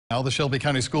Now, the Shelby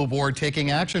County School Board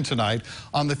taking action tonight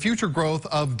on the future growth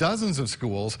of dozens of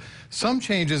schools. Some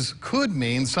changes could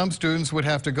mean some students would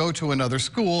have to go to another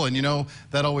school, and you know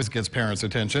that always gets parents'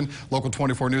 attention. Local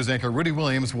 24 News anchor Rudy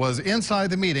Williams was inside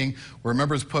the meeting where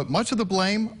members put much of the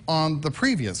blame on the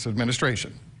previous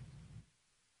administration.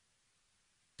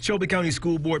 Shelby County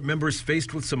School Board members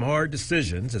faced with some hard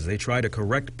decisions as they try to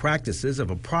correct practices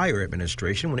of a prior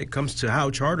administration when it comes to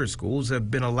how charter schools have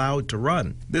been allowed to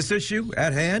run. This issue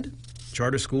at hand?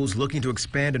 Charter schools looking to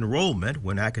expand enrollment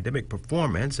when academic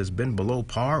performance has been below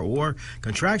par or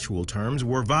contractual terms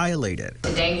were violated.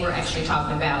 Today we're actually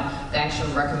talking about the actual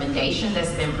recommendation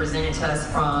that's been presented to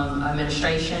us from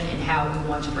administration and how we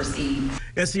want to proceed.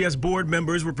 SCS board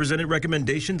members were presented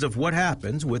recommendations of what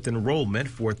happens with enrollment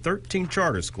for 13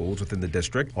 charter schools within the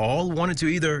district. All wanted to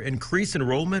either increase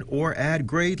enrollment or add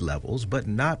grade levels, but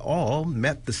not all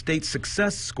met the state's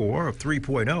success score of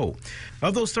 3.0.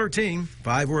 Of those 13,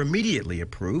 5 were immediately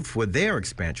approved for their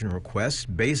expansion requests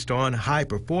based on high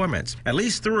performance. At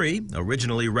least 3,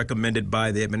 originally recommended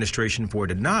by the administration for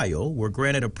denial, were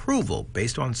granted approval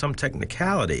based on some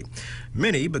technicality.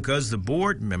 Many because the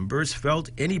board members felt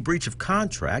any breach of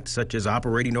contract, such as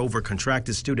operating over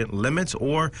contracted student limits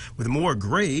or with more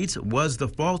grades, was the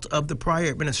fault of the prior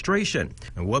administration.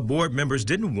 And what board members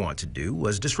didn't want to do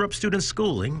was disrupt student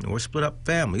schooling or split up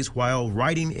families while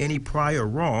righting any prior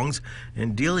wrongs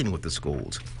and dealing with the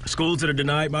schools. Schools that are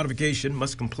denied modification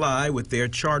must comply with their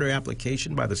charter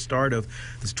application by the start of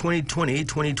this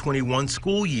 2020-2021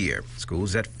 school year.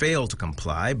 Schools that fail to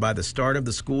comply by the start of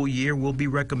the school year will be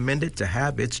recommended to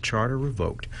have its charter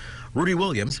revoked. Rudy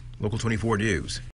Williams, Local 24 News.